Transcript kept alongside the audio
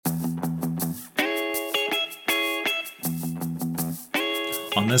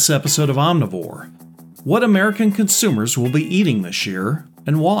On this episode of Omnivore, what American consumers will be eating this year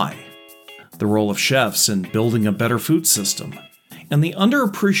and why, the role of chefs in building a better food system, and the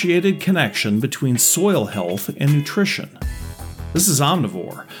underappreciated connection between soil health and nutrition. This is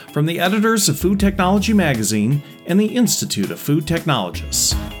Omnivore from the editors of Food Technology Magazine and the Institute of Food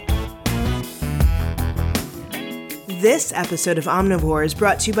Technologists. This episode of Omnivore is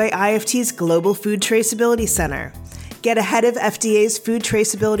brought to you by IFT's Global Food Traceability Center. Get ahead of FDA's food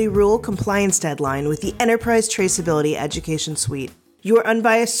traceability rule compliance deadline with the Enterprise Traceability Education Suite, your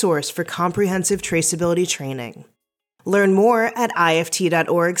unbiased source for comprehensive traceability training. Learn more at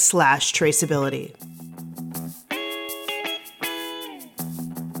ift.org/traceability.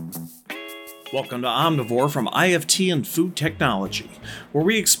 Welcome to Omnivore from IFT and Food Technology, where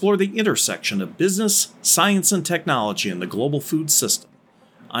we explore the intersection of business, science, and technology in the global food system.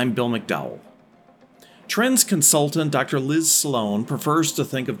 I'm Bill McDowell. Trends consultant Dr. Liz Sloan prefers to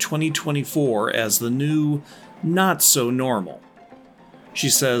think of 2024 as the new not-so-normal. She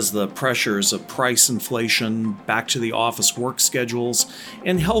says the pressures of price inflation, back-to-the-office work schedules,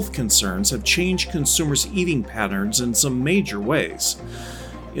 and health concerns have changed consumers' eating patterns in some major ways.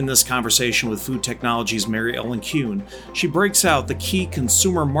 In this conversation with Food Technology's Mary Ellen Kuhn, she breaks out the key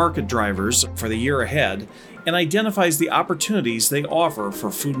consumer market drivers for the year ahead and identifies the opportunities they offer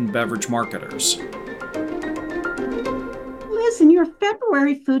for food and beverage marketers. In your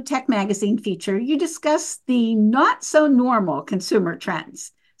February Food Tech Magazine feature, you discussed the not-so-normal consumer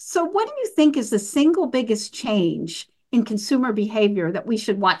trends. So what do you think is the single biggest change in consumer behavior that we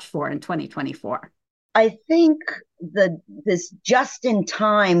should watch for in 2024? I think this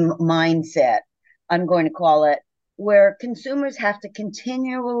just-in-time mindset, I'm going to call it, where consumers have to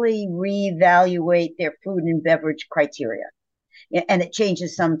continually reevaluate their food and beverage criteria. And it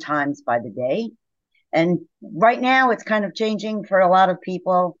changes sometimes by the day. And right now, it's kind of changing for a lot of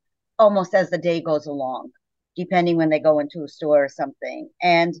people almost as the day goes along, depending when they go into a store or something.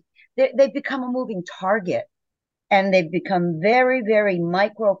 And they've become a moving target, and they've become very, very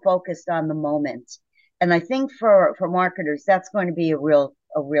micro-focused on the moment. And I think for marketers, that's going to be a real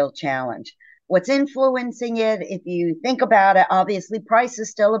challenge. What's influencing it, if you think about it, obviously, price is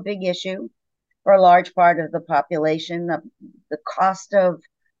still a big issue for a large part of the population. The cost of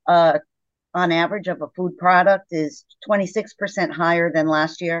on average of a food product is 26% higher than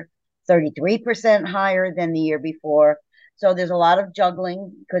last year, 33% higher than the year before. So there's a lot of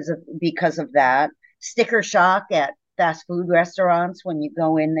juggling because of that. Sticker shock at fast food restaurants when you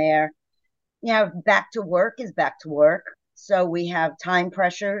go in there. Back to work is back to work. So we have time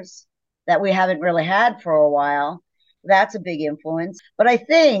pressures that we haven't really had for a while. That's a big influence. But I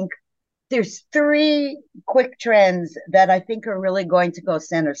think there's three quick trends that I think are really going to go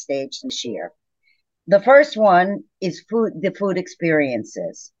center stage this year. The first one is the food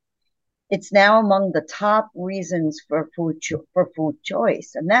experiences. It's now among the top reasons for food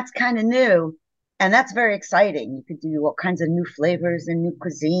choice. And that's kind of new. And that's very exciting. You could do all kinds of new flavors and new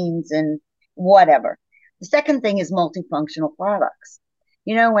cuisines and whatever. The second thing is multifunctional products.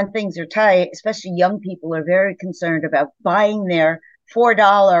 When things are tight, especially young people are very concerned about buying their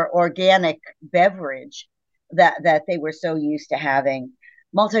 $4 organic beverage that they were so used to having.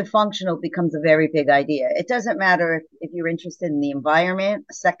 Multifunctional becomes a very big idea. It doesn't matter if you're interested in the environment.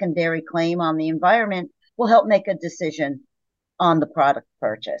 A secondary claim on the environment will help make a decision on the product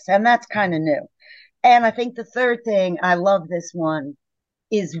purchase. And that's kind of new. And I think the third thing, I love this one,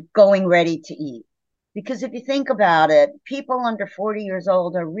 is going ready to eat. Because if you think about it, people under 40 years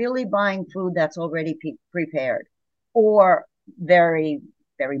old are really buying food that's already prepared or very,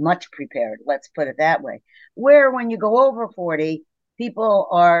 very much prepared. Let's put it that way. Where when you go over 40, people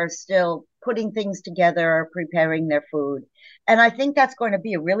are still putting things together, preparing their food. And I think that's going to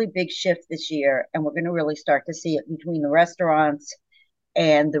be a really big shift this year. And we're going to really start to see it between the restaurants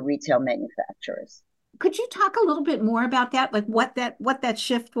and the retail manufacturers. Could you talk a little bit more about that? Like what that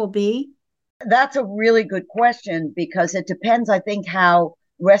shift will be? That's a really good question because it depends, I think, how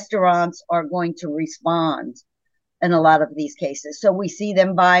restaurants are going to respond in a lot of these cases. So we see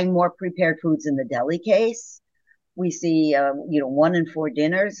them buying more prepared foods in the deli case. We see, 1 in 4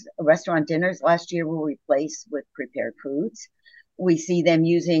 restaurant dinners last year were replaced with prepared foods. We see them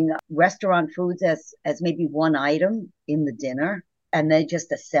using restaurant foods as maybe one item in the dinner, and they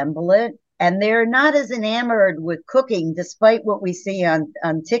just assemble it. And they're not as enamored with cooking, despite what we see on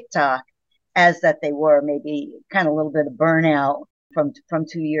TikTok, as that they were. Maybe kind of a little bit of burnout from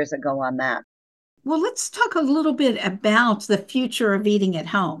 2 years ago on that. Well, let's talk a little bit about the future of eating at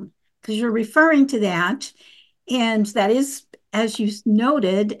home, because you're referring to that. And that is, as you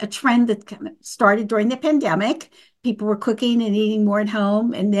noted, a trend that started during the pandemic people were cooking and eating more at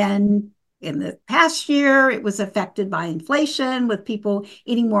home. And then in the past year, it was affected by inflation with people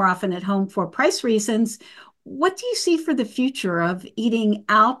eating more often at home for price reasons. What do you see for the future of eating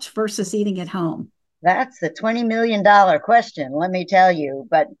out versus eating at home? That's the $20 million question, let me tell you.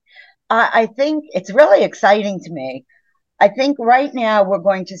 But I think it's really exciting to me. I think right now we're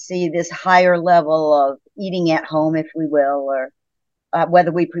going to see this higher level of eating at home, if we will, or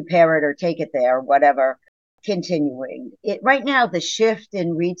whether we prepare it or take it there, whatever, continuing. Right now, the shift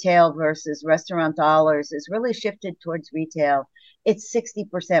in retail versus restaurant dollars is really shifted towards retail. It's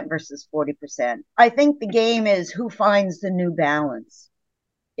 60% versus 40%. I think the game is who finds the new balance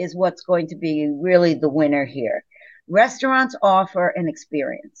is what's going to be really the winner here. Restaurants offer an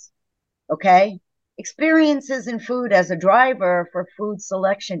experience, okay? Experiences in food as a driver for food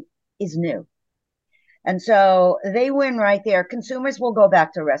selection is new. And so they win right there. Consumers will go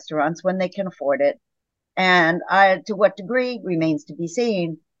back to restaurants when they can afford it. And to what degree remains to be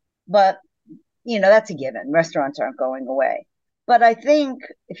seen. But, that's a given. Restaurants aren't going away. But I think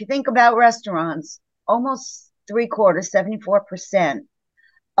if you think about restaurants, almost 3/4, 74%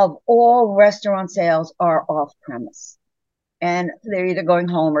 of all restaurant sales are off premise. And they're either going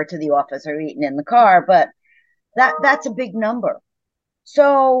home or to the office or eating in the car. But that's a big number.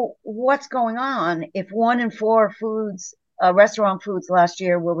 So what's going on if 1 in 4 restaurant foods last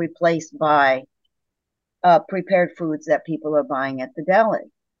year were replaced by prepared foods that people are buying at the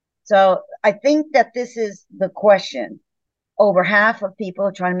deli? So I think that this is the question. Over half of people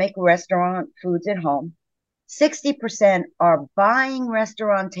are trying to make restaurant foods at home. 60% are buying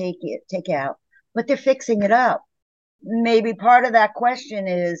restaurant takeout, but they're fixing it up. Maybe part of that question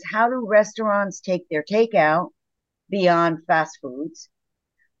is, how do restaurants take their takeout beyond fast foods?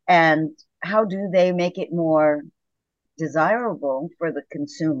 And how do they make it more desirable for the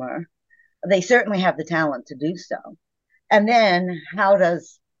consumer? They certainly have the talent to do so. And then how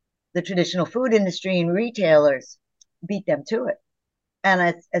does the traditional food industry and retailers beat them to it?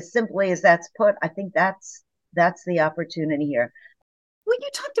 And as simply as that's put, I think that's the opportunity here. Well, you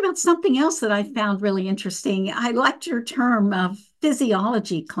talked about something else that I found really interesting. I liked your term of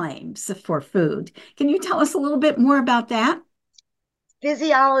physiology claims for food. Can you tell us a little bit more about that?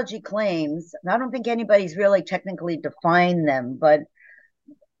 Physiology claims, I don't think anybody's really technically defined them, but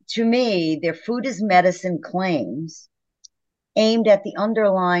to me, they're food is medicine claims aimed at the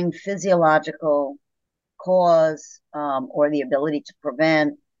underlying physiological cause or the ability to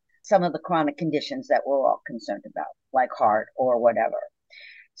prevent some of the chronic conditions that we're all concerned about, like heart or whatever.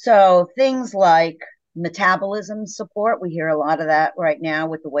 So things like metabolism support, we hear a lot of that right now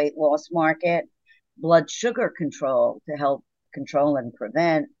with the weight loss market, blood sugar control to help control and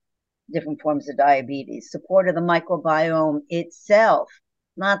prevent different forms of diabetes, support of the microbiome itself,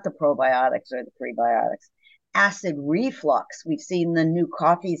 not the probiotics or the prebiotics. Acid reflux. We've seen the new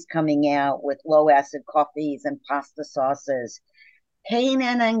coffees coming out with low acid coffees and pasta sauces. Pain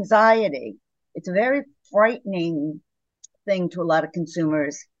and anxiety. It's a very frightening thing to a lot of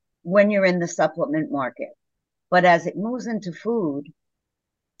consumers when you're in the supplement market. But as it moves into food,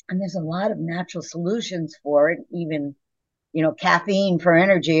 and there's a lot of natural solutions for it, even, caffeine for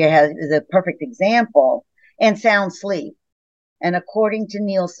energy is a perfect example, and sound sleep. And according to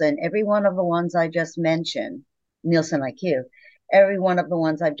Nielsen, every one of the ones I just mentioned, Nielsen IQ, every one of the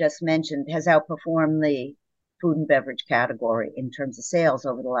ones I've just mentioned has outperformed the food and beverage category in terms of sales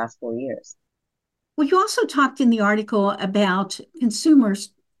over the last 4 years. Well, you also talked in the article about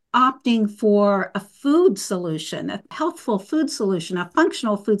consumers opting for a food solution, a healthful food solution, a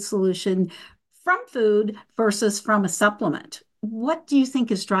functional food solution from food versus from a supplement. What do you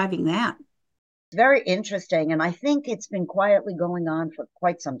think is driving that? Very interesting. And I think it's been quietly going on for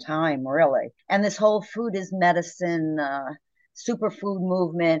quite some time, really. And this whole food is medicine, superfood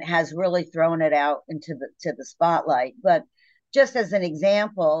movement has really thrown it out into the spotlight. But just as an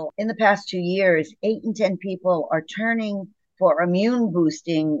example, in the past 2 years, 8 in 10 people are turning for immune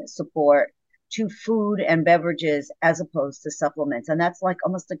boosting support to food and beverages as opposed to supplements. And that's like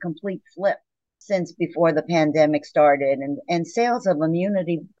almost a complete flip since before the pandemic started. And sales of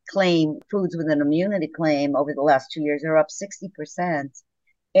immunity claim, foods with an immunity claim over the last 2 years are up 60%,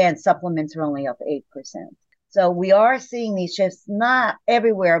 and supplements are only up 8%. So we are seeing these shifts, not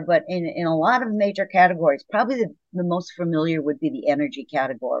everywhere, but in a lot of major categories. Probably the most familiar would be the energy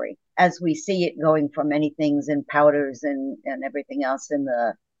category, as we see it going from many things in powders and everything else in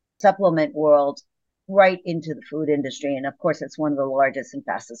the supplement world right into the food industry. And of course, it's one of the largest and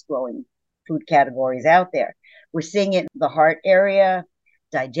fastest growing food categories out there. We're seeing it in the heart area,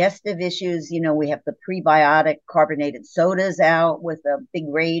 digestive issues. We have the prebiotic carbonated sodas out with a big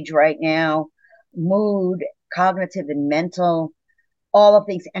rage right now, mood, cognitive and mental, all of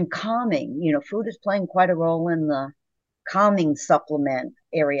things, and calming. Food is playing quite a role in the calming supplement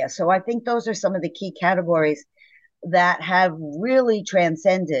area. So I think those are some of the key categories that have really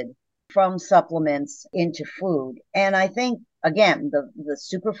transcended from supplements into food. And I think, again, the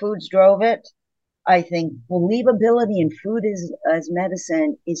superfoods drove it. I think believability in food as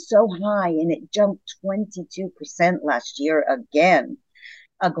medicine is so high, and it jumped 22% last year again.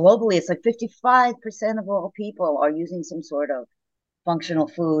 Globally, it's like 55% of all people are using some sort of functional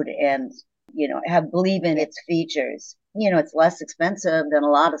food and, believe in its features. It's less expensive than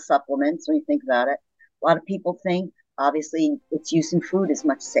a lot of supplements when you think about it. A lot of people think, obviously, its use in food is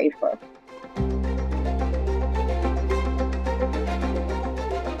much safer.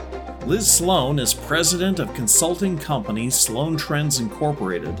 Liz Sloan is president of consulting company Sloan Trends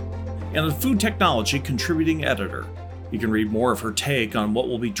Incorporated and a food technology contributing editor. You can read more of her take on what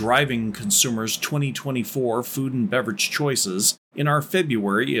will be driving consumers' 2024 food and beverage choices in our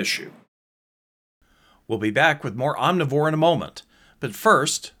February issue. We'll be back with more Omnivore in a moment, but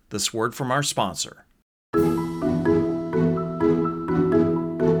first, this word from our sponsor.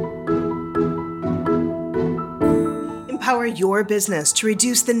 Empower your business to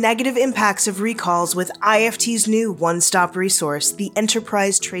reduce the negative impacts of recalls with IFT's new one-stop resource, the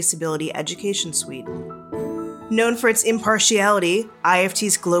Enterprise Traceability Education Suite. Known for its impartiality,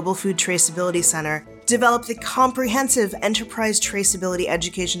 IFT's Global Food Traceability Center developed the comprehensive Enterprise Traceability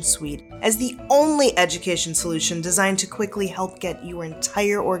Education Suite as the only education solution designed to quickly help get your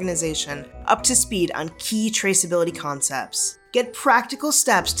entire organization up to speed on key traceability concepts. Get practical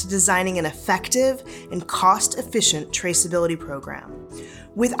steps to designing an effective and cost-efficient traceability program.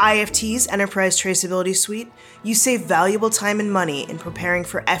 With IFT's Enterprise Traceability Suite, you save valuable time and money in preparing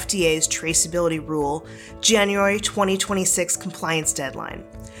for FDA's Traceability Rule January 2026 compliance deadline.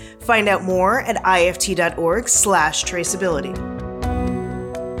 Find out more at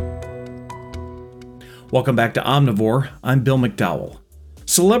ift.org/traceability. Welcome back to Omnivore. I'm Bill McDowell.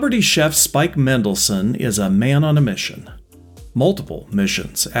 Celebrity chef Spike Mendelsohn is a man on a mission. Multiple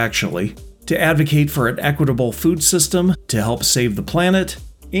missions, actually, to advocate for an equitable food system, to help save the planet,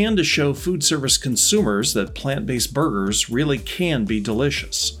 and to show food service consumers that plant-based burgers really can be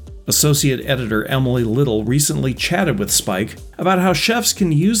delicious. Associate editor Emily Little recently chatted with Spike about how chefs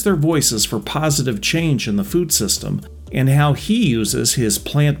can use their voices for positive change in the food system, and how he uses his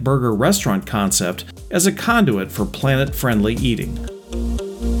plant burger restaurant concept as a conduit for planet-friendly eating.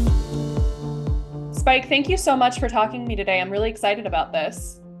 Spike, thank you so much for talking to me today. I'm really excited about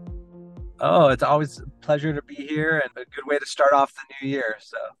this. Oh, it's always a pleasure to be here and a good way to start off the new year.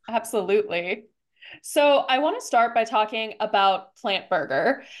 So Absolutely. So I want to start by talking about Plant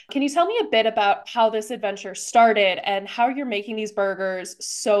Burger. Can you tell me a bit about how this adventure started and how you're making these burgers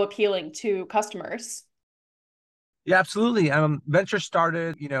so appealing to customers? yeah, absolutely. Venture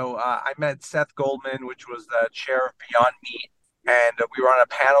started, I met Seth Goldman, which was the chair of Beyond Meat, and we were on a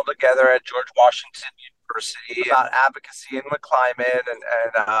panel together at George Washington University about advocacy and the climate, and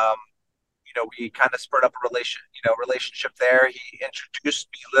we kind of spurred up a relationship there. He introduced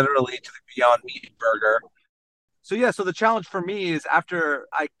me literally to the Beyond Meat burger. So the challenge for me is after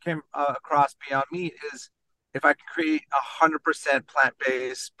I came across Beyond Meat is if I can create 100%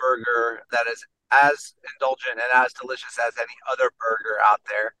 plant-based burger that is as indulgent and as delicious as any other burger out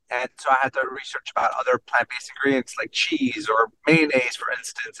there. And so I had to research about other plant-based ingredients like cheese or mayonnaise, for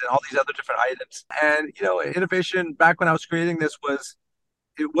instance, and all these other different items. And, innovation back when I was creating this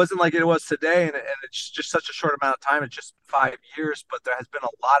it wasn't like it was today, and it's just such a short amount of time. It's just 5 years, but there has been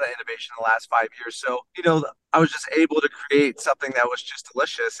a lot of innovation in the last 5 years. So, I was just able to create something that was just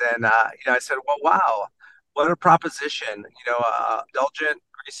delicious. And, I said, well, wow, what a proposition, indulgent,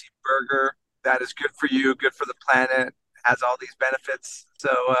 greasy burger that is good for you, good for the planet, has all these benefits.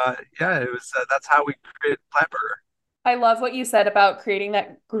 So, it was, that's how we created Plant Burger. I love what you said about creating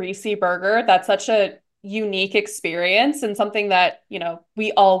that greasy burger. That's such a unique experience and something that,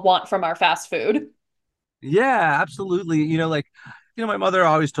 we all want from our fast food. Yeah, absolutely. My mother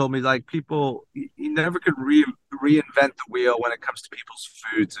always told me, like, people, you never could reinvent the wheel when it comes to people's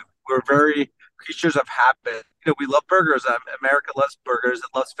foods. We're very creatures of habit. We love burgers. America loves burgers.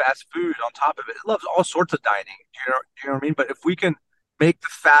 It loves fast food on top of it. It loves all sorts of dining. Do you know what I mean? But if we can make the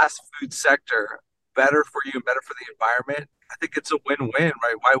fast food sector better for you and better for the environment, I think it's a win-win,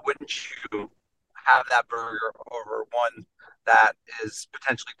 right? Why wouldn't you have that burger over one that is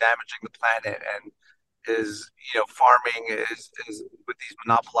potentially damaging the planet and is, farming is with these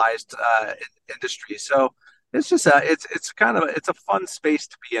monopolized industries. So it's just it's a fun space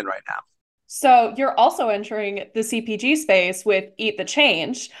to be in right now. So you're also entering the CPG space with Eat the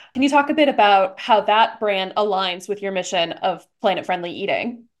Change. Can you talk a bit about how that brand aligns with your mission of planet-friendly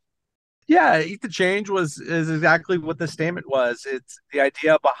eating? Yeah, Eat the Change is exactly what the statement was. It's the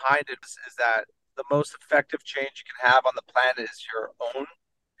idea behind it is that the most effective change you can have on the planet is your own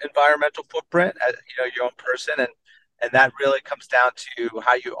environmental footprint, your own person, and that really comes down to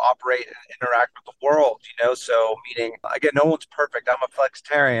how you operate and interact with the world. So meaning again, no one's perfect. I'm a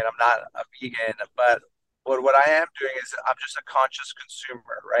flexitarian. I'm not a vegan, but what I am doing is I'm just a conscious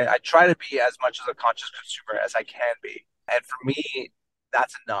consumer, right? I try to be as much as a conscious consumer as I can be, and for me,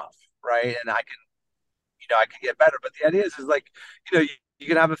 that's enough, right? And I can get better. But the idea is like, you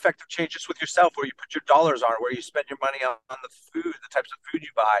can have effective changes with yourself where you put your dollars on, where you spend your money on the food, the types of food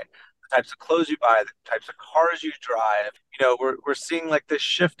you buy, the types of clothes you buy, the types of cars you drive. We're seeing like this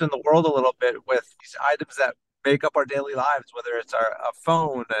shift in the world a little bit with these items that make up our daily lives, whether it's a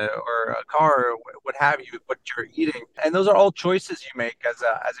phone or a car or what have you, what you're eating. And those are all choices you make as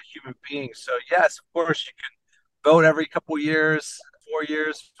a human being. So yes, of course you can vote every couple years, 4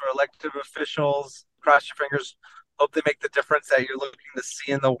 years for elected officials. Cross your fingers, hope they make the difference that you're looking to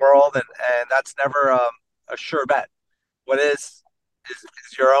see in the world, and that's never a sure bet. What is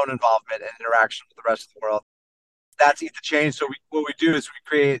your own involvement and interaction with the rest of the world. That's Eat the Change. So what we do is we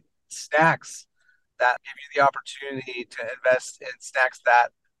create snacks that give you the opportunity to invest in snacks that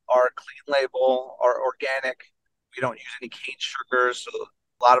are clean label, are organic. We don't use any cane sugars, so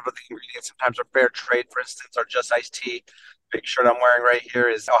a lot of the ingredients sometimes are fair trade. For instance, are just iced tea. Big shirt I'm wearing right here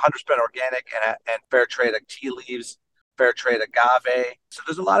is 100% organic and fair trade like tea leaves, fair trade agave. So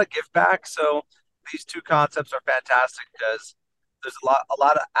there's a lot of give back. So these two concepts are fantastic because there's a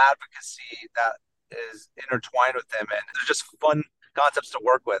lot of advocacy that is intertwined with them, and they're just fun concepts to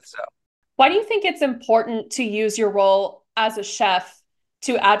work with. So Why do you think it's important to use your role as a chef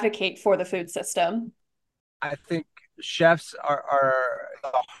to advocate for the food system? I think chefs are the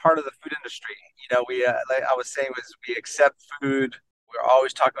heart of the food industry. We like I was saying, was we accept food. We're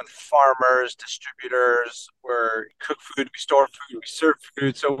always talking with farmers, distributors. We cook food, we store food, we serve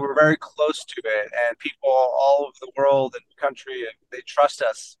food. So we're very close to it. And people all over the world and the country, they trust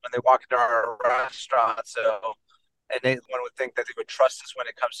us when they walk into our restaurant. One would think that they would trust us when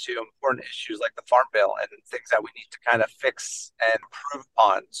it comes to important issues like the Farm Bill and things that we need to kind of fix and improve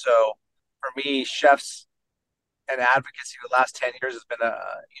upon. So for me, chefs and advocacy the last 10 years has been a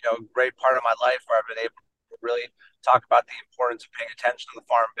great part of my life where I've been able to really talk about the importance of paying attention to the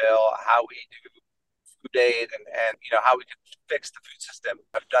Farm Bill, how we do food aid, and how we can fix the food system.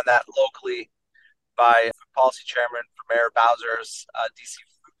 I've done that locally by food policy chairman for Mayor Bowser's DC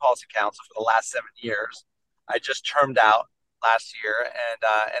Food Policy Council for the last 7 years. I just termed out last year,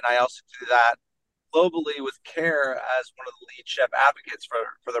 and I also do that globally with CARE as one of the lead chef advocates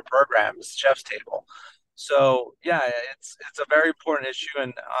for their programs, Chef's Table. So yeah, it's a very important issue,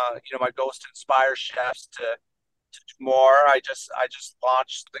 and my goal is to inspire chefs to do more. I just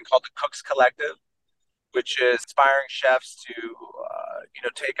launched something called the Cooks Collective, which is inspiring chefs to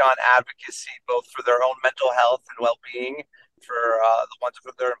take on advocacy both for their own mental health and well-being, for the ones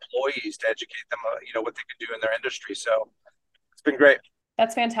of their employees to educate them, what they can do in their industry. So it's been great.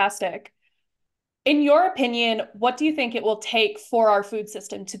 That's fantastic. In your opinion, what do you think it will take for our food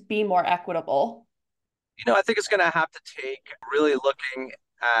system to be more equitable? I think it's going to have to take really looking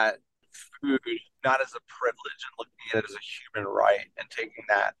at food not as a privilege and looking at it as a human right, and taking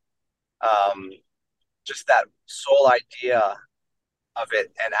that just that sole idea of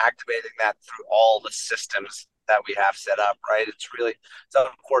it and activating that through all the systems that we have set up, right? It's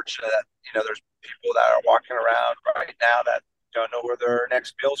unfortunate that there's people that are walking around right now that don't know where their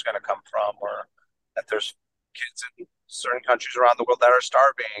next meal is going to come from, or that there's kids in certain countries around the world that are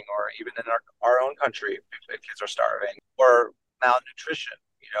starving, or even in our own country, kids are starving, or malnutrition,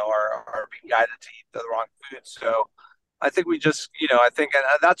 are being guided to eat the wrong food. So I think and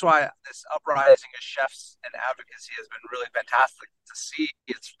that's why this uprising of chefs and advocacy has been really fantastic to see.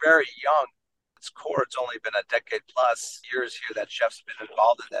 It's very young. Its core, it's only been a decade plus years here that chefs have been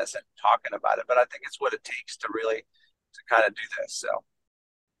involved in this and talking about it. But I think it's what it takes to really to kind of do this. So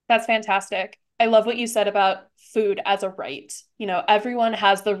That's fantastic. I love what you said about food as a right. Everyone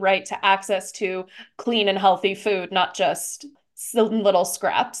has the right to access to clean and healthy food, not just some little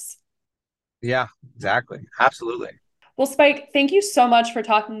scraps. yeah, exactly. Absolutely. Well, Spike, thank you so much for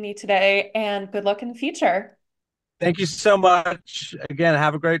talking to me today, and good luck in the future. Thank you so much. Again,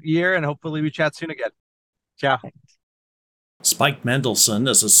 have a great year, and hopefully we chat soon again. Ciao. Spike Mendelsohn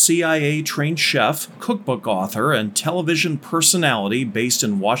is a CIA-trained chef, cookbook author, and television personality based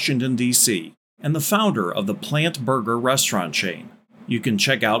in Washington, D.C., and the founder of the Plant Burger restaurant chain. You can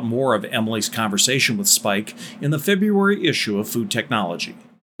check out more of Emily's conversation with Spike in the February issue of Food Technology.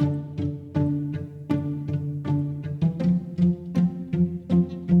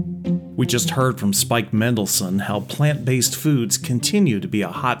 We just heard from Spike Mendelsohn how plant-based foods continue to be a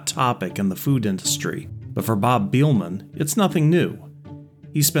hot topic in the food industry. But for Bob Beelman, it's nothing new.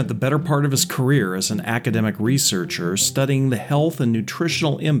 He spent the better part of his career as an academic researcher studying the health and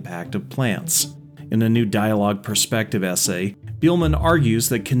nutritional impact of plants. In a new Dialogue Perspective essay, Beelman argues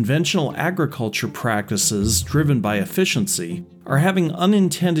that conventional agriculture practices driven by efficiency are having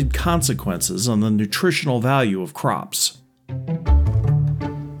unintended consequences on the nutritional value of crops.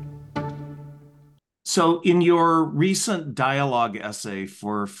 So, in your recent Dialogue essay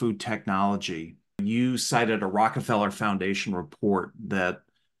for Food Technology, you cited a Rockefeller Foundation report that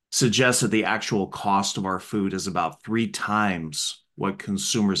suggests that the actual cost of our food is about 3 times what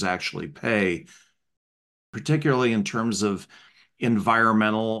consumers actually pay, particularly in terms of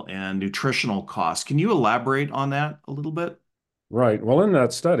environmental and nutritional costs. Can you elaborate on that a little bit? Right. Well, in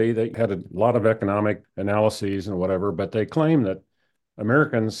that study, they had a lot of economic analyses and whatever, but they claim that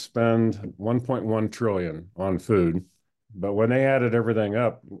Americans spend 1.1 trillion on food. But when they added everything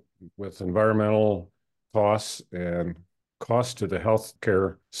up with environmental costs and costs to the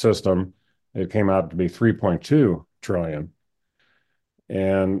healthcare system, it came out to be 3.2 trillion.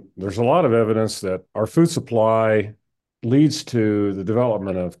 And there's a lot of evidence that our food supply leads to the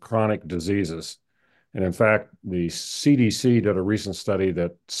development of chronic diseases. And in fact, the CDC did a recent study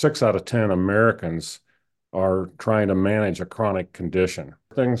that 6 out of 10 Americans are trying to manage a chronic condition.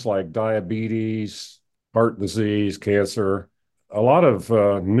 Things like diabetes, heart disease, cancer, a lot of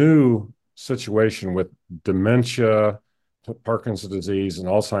new situation with dementia, Parkinson's disease, and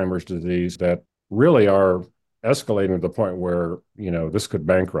Alzheimer's disease that really are escalating to the point where, this could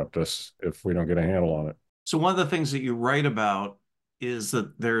bankrupt us if we don't get a handle on it. So one of the things that you write about is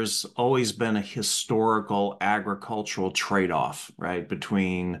that there's always been a historical agricultural trade-off, right,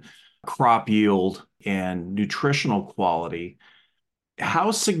 between crop yield and nutritional quality.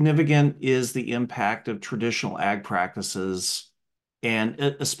 How significant is the impact of traditional ag practices, and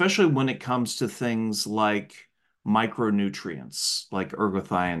especially when it comes to things like micronutrients, like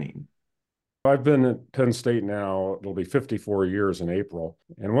ergothioneine? I've been at Penn State now, it'll be 54 years in April.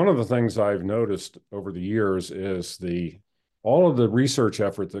 And one of the things I've noticed over the years is all of the research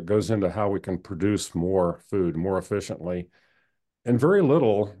effort that goes into how we can produce more food more efficiently, and very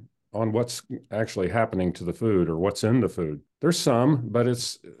little on what's actually happening to the food or what's in the food. There's some, but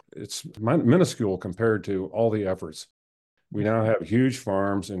it's minuscule compared to all the efforts. We now have huge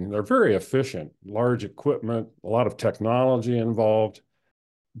farms and they're very efficient, large equipment, a lot of technology involved,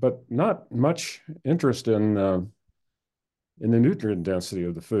 but not much interest in the nutrient density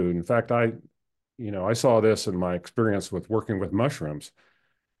of the food. In fact, I saw this in my experience with working with mushrooms,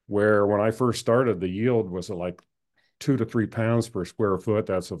 where when I first started, the yield was like 2 to 3 pounds per square foot.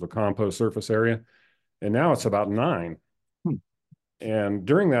 That's of the compost surface area. And now it's about 9. And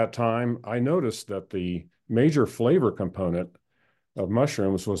during that time, I noticed that the major flavor component of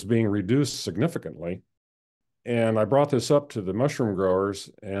mushrooms was being reduced significantly. And I brought this up to the mushroom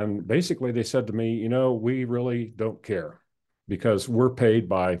growers, and basically they said to me, we really don't care because we're paid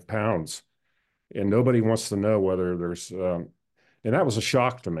by pounds and nobody wants to know whether there's, and that was a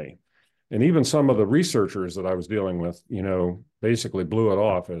shock to me. And even some of the researchers that I was dealing with, basically blew it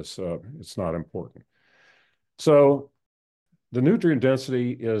off as it's not important. So the nutrient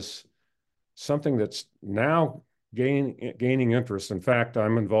density is something that's now gaining interest. In fact,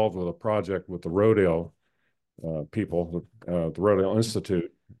 I'm involved with a project with the Rodale people, the Rodale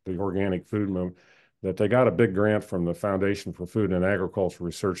Institute, the organic food movement, that they got a big grant from the Foundation for Food and Agricultural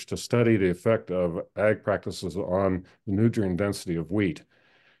Research to study the effect of ag practices on the nutrient density of wheat.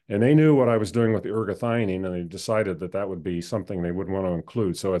 And they knew what I was doing with the ergothioneine, and they decided that that would be something they would want to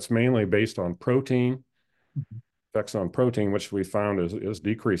include. So it's mainly based on protein, effects on protein, which we found is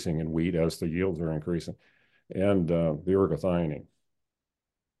decreasing in wheat as the yields are increasing, and the ergothioneine.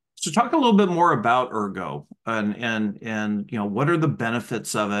 So talk a little bit more about ergo and what are the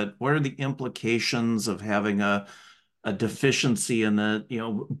benefits of it? What are the implications of having a deficiency in the,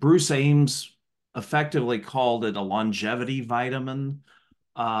 Bruce Ames effectively called it a longevity vitamin,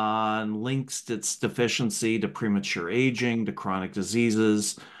 and links its deficiency to premature aging, to chronic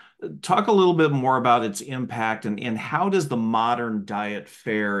diseases. Talk a little bit more about its impact and how does the modern diet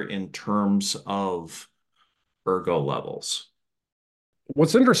fare in terms of ergo levels?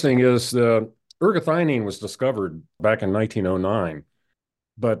 What's interesting is the ergothioneine was discovered back in 1909,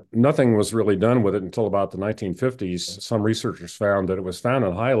 but nothing was really done with it until about the 1950s. Some researchers found that it was found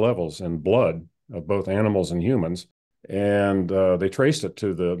in high levels in blood of both animals and humans. And they traced it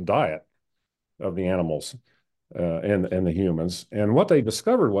to the diet of the animals and the humans. And what they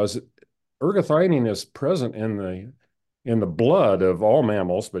discovered was ergothioneine is present in the blood of all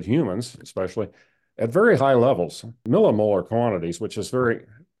mammals, but humans especially, at very high levels, millimolar quantities, which is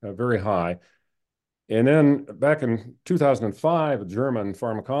very high. And then back in 2005, a German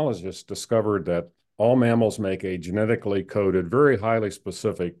pharmacologist discovered that all mammals make a genetically coded, very highly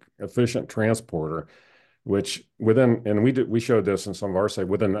specific, efficient transporter, which and we showed this in some of our studies,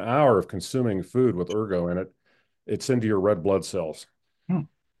 within an hour of consuming food with ergo in it, it's into your red blood cells.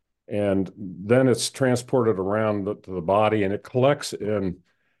 And then it's transported around the body, and it collects in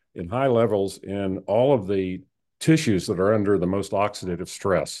high levels in all of the tissues that are under the most oxidative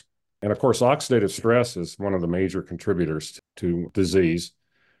stress. And of course, oxidative stress is one of the major contributors to disease,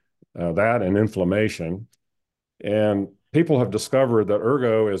 that and inflammation. And people have discovered that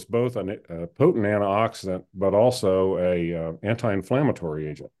ergo is both a potent antioxidant, but also a anti-inflammatory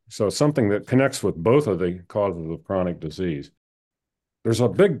agent. So it's something that connects with both of the causes of chronic disease. There's a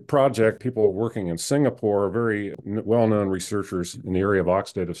big project, people working in Singapore, very well-known researchers in the area of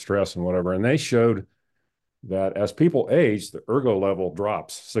oxidative stress and whatever, and they showed that as people age, the ergo level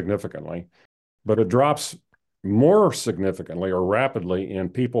drops significantly, but it drops more significantly or rapidly in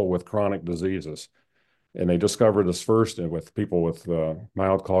people with chronic diseases. And they discovered this first with people with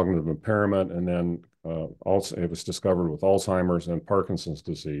mild cognitive impairment, and then also it was discovered with Alzheimer's and Parkinson's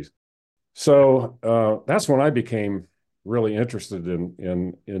disease. So that's when I became really interested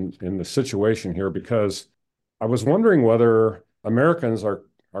in the situation here, because I was wondering whether Americans are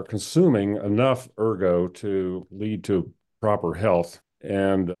consuming enough ergo to lead to proper health.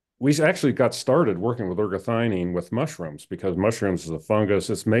 And we actually got started working with ergothioneine with mushrooms, because mushrooms is a fungus.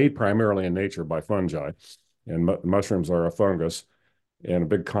 It's made primarily in nature by fungi, and mushrooms are a fungus and a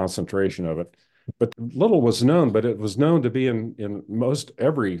big concentration of it. But little was known, but it was known to be in most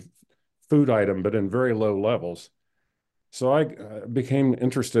every food item, but in very low levels. So I became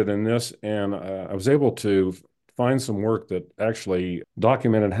interested in this, and I was able to find some work that actually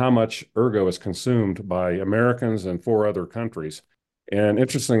documented how much ergo is consumed by Americans and 4 other countries. And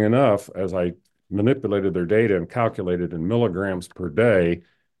interesting enough, as I manipulated their data and calculated in milligrams per day,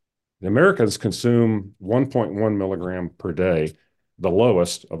 the Americans consume 1.1 milligram per day, the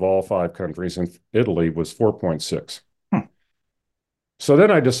lowest of all 5 countries, and Italy was 4.6. So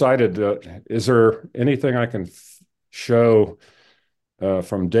then I decided, is there anything I can show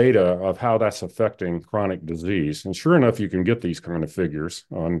from data of how that's affecting chronic disease? And sure enough, you can get these kind of figures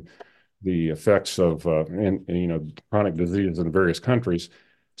on the effects of chronic disease in various countries.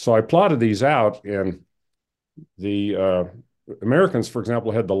 So I plotted these out, and the Americans, for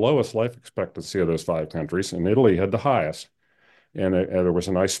example, had the lowest life expectancy of those 5 countries, and Italy had the highest. And there was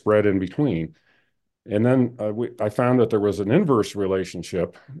a nice spread in between. And then I found that there was an inverse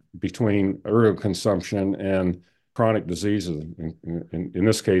relationship between ergo consumption and chronic diseases. In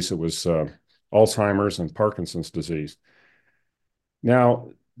this case, it was Alzheimer's and Parkinson's disease.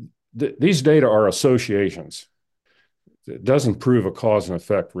 Now, these data are associations. It doesn't prove a cause and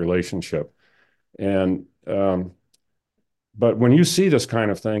effect relationship. And but when you see this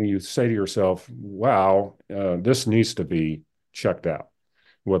kind of thing, you say to yourself, wow, this needs to be checked out,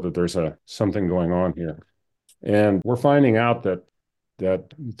 whether there's something going on here. And we're finding out that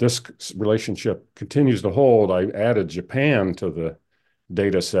this relationship continues to hold. I added Japan to the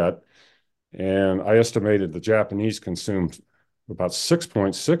data set, and I estimated the Japanese consumed about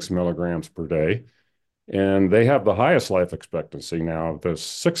 6.6 milligrams per day, and they have the highest life expectancy now of those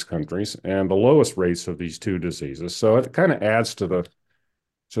 6 countries and the lowest rates of these 2 diseases. So it kind of adds to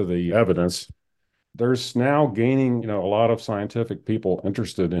the evidence. There's now gaining, a lot of scientific people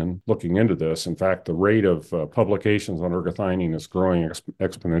interested in looking into this. In fact, the rate of publications on ergothioneine is growing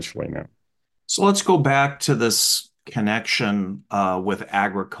exponentially now. So let's go back to this connection with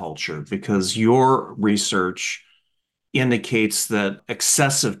agriculture, because your research indicates that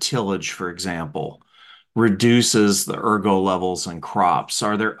excessive tillage, for example, reduces the ergo levels in crops.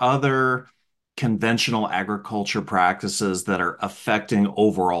 Are there other conventional agriculture practices that are affecting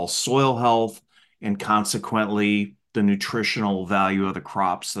overall soil health and consequently the nutritional value of the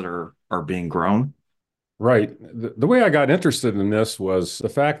crops that are being grown? Right. The way I got interested in this was the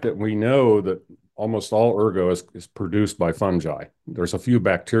fact that we know that almost all ergo is produced by fungi. There's a few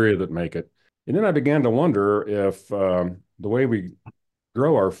bacteria that make it. And then I began to wonder if the way we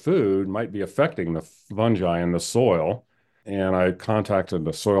grow our food might be affecting the fungi in the soil. And I contacted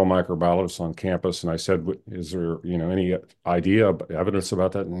the soil microbiologist on campus, and I said, is there, any idea, evidence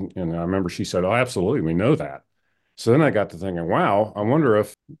about that? And I remember she said, oh, absolutely, we know that. So then I got to thinking, wow, I wonder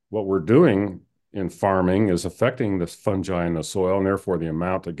if what we're doing in farming is affecting the fungi in the soil and therefore the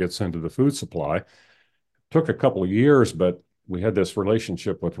amount that gets into the food supply. Took a couple of years, but we had this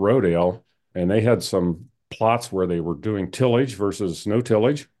relationship with Rodale, and they had some plots where they were doing tillage versus no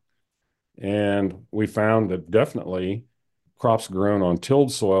tillage. And we found that definitely crops grown on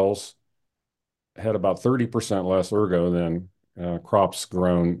tilled soils had about 30% less ergo than crops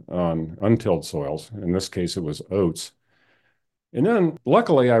grown on untilled soils. In this case, it was oats. And then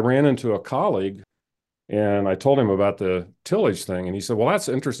luckily I ran into a colleague and I told him about the tillage thing. And he said, well, that's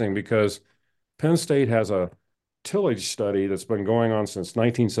interesting because Penn State has a tillage study that's been going on since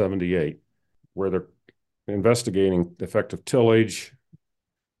 1978, where they're investigating effective tillage,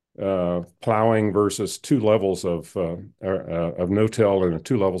 plowing versus 2 levels of no-till and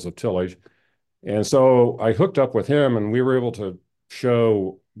 2 levels of tillage. And so I hooked up with him, and we were able to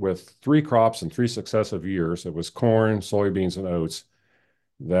show with 3 crops in 3 successive years, it was corn, soybeans, and oats,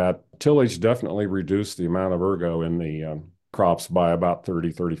 that tillage definitely reduced the amount of ergo in the crops by about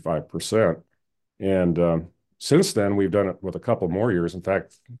 30-35%. And since then, we've done it with a couple more years. In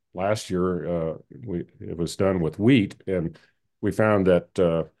fact, last year, it was done with wheat, and we found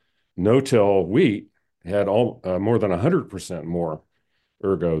that no-till wheat had more than 100% more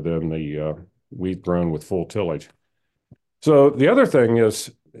ergo than the wheat grown with full tillage. So the other thing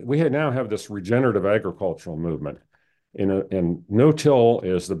is we now have this regenerative agricultural movement, and no-till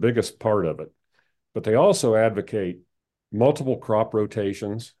is the biggest part of it. But they also advocate multiple crop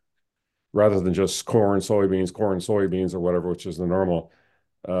rotations rather than just corn, soybeans, or whatever, which is the normal.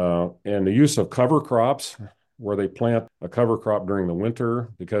 And the use of cover crops, where they plant a cover crop during the winter,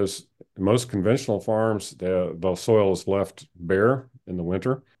 because most conventional farms, the soil is left bare in the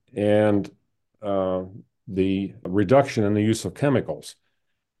winter. And the reduction in the use of chemicals.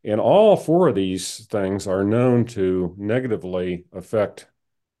 And all 4 of these things are known to negatively affect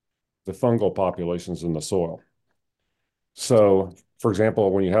the fungal populations in the soil. So, for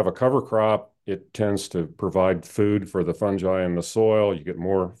example, when you have a cover crop, it tends to provide food for the fungi in the soil. You get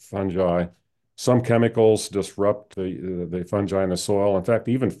more fungi. Some chemicals disrupt the fungi in the soil. In fact,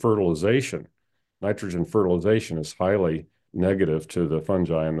 even fertilization, nitrogen fertilization, is highly negative to the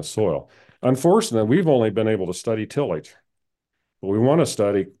fungi in the soil. Unfortunately, we've only been able to study tillage, but we want to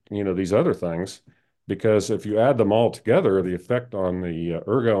study, these other things, because if you add them all together, the effect on the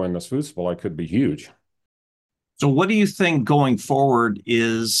ergo in this food supply could be huge. So what do you think going forward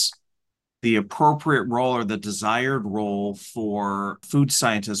is the appropriate role or the desired role for food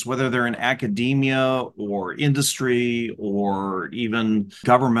scientists, whether they're in academia or industry or even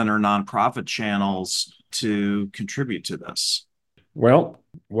government or nonprofit channels, to contribute to this? Well,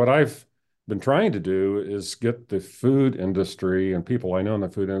 what I've been trying to do is get the food industry and people I know in the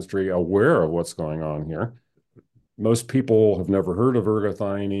food industry aware of what's going on here. Most people have never heard of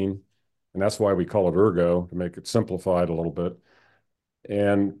ergothioneine, and that's why we call it ergo, to make it simplified a little bit.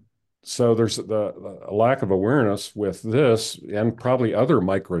 And so there's a lack of awareness with this and probably other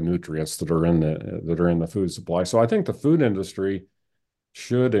micronutrients that are in the food supply. So I think the food industry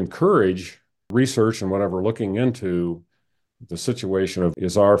should encourage research and whatever looking into the situation of,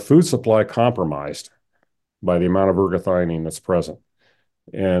 is our food supply compromised by the amount of ergothioneine that's present?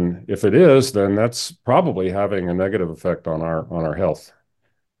 And if it is, then that's probably having a negative effect on our health.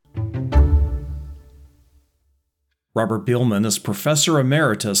 Robert Beelman is Professor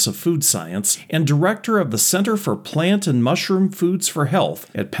Emeritus of Food Science and Director of the Center for Plant and Mushroom Foods for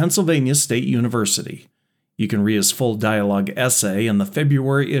Health at Pennsylvania State University. You can read his full dialogue essay in the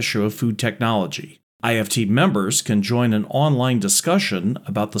February issue of Food Technology. IFT members can join an online discussion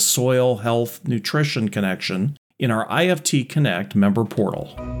about the soil health nutrition connection in our IFT Connect member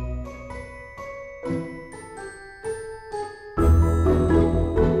portal.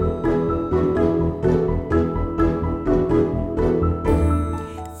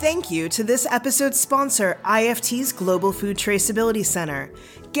 Thank you to this episode's sponsor, IFT's Global Food Traceability Center.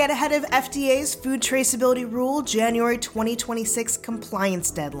 Get ahead of FDA's Food Traceability Rule January 2026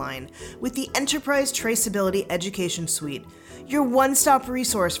 compliance deadline with the Enterprise Traceability Education Suite, your one-stop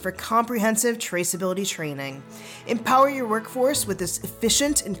resource for comprehensive traceability training. Empower your workforce with this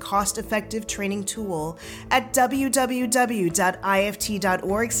efficient and cost-effective training tool at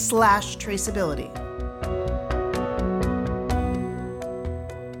www.ift.org/traceability.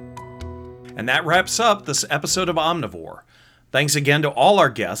 And that wraps up this episode of Omnivore. Thanks again to all our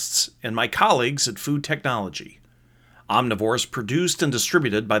guests and my colleagues at Food Technology. Omnivore is produced and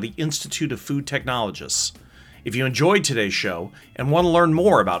distributed by the Institute of Food Technologists. If you enjoyed today's show and want to learn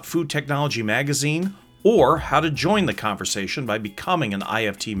more about Food Technology Magazine or how to join the conversation by becoming an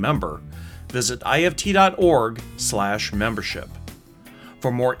IFT member, visit ift.org/membership.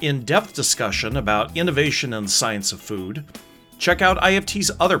 For more in-depth discussion about innovation in the science of food, check out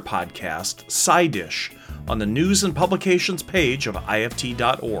IFT's other podcast, Side Dish, on the News and Publications page of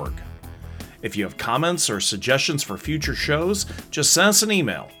IFT.org. If you have comments or suggestions for future shows, just send us an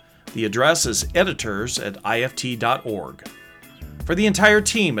email. The address is editors@ift.org. For the entire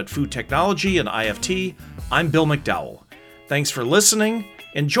team at Food Technology and IFT, I'm Bill McDowell. Thanks for listening,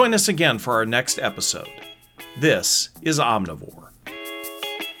 and join us again for our next episode. This is Omnivore.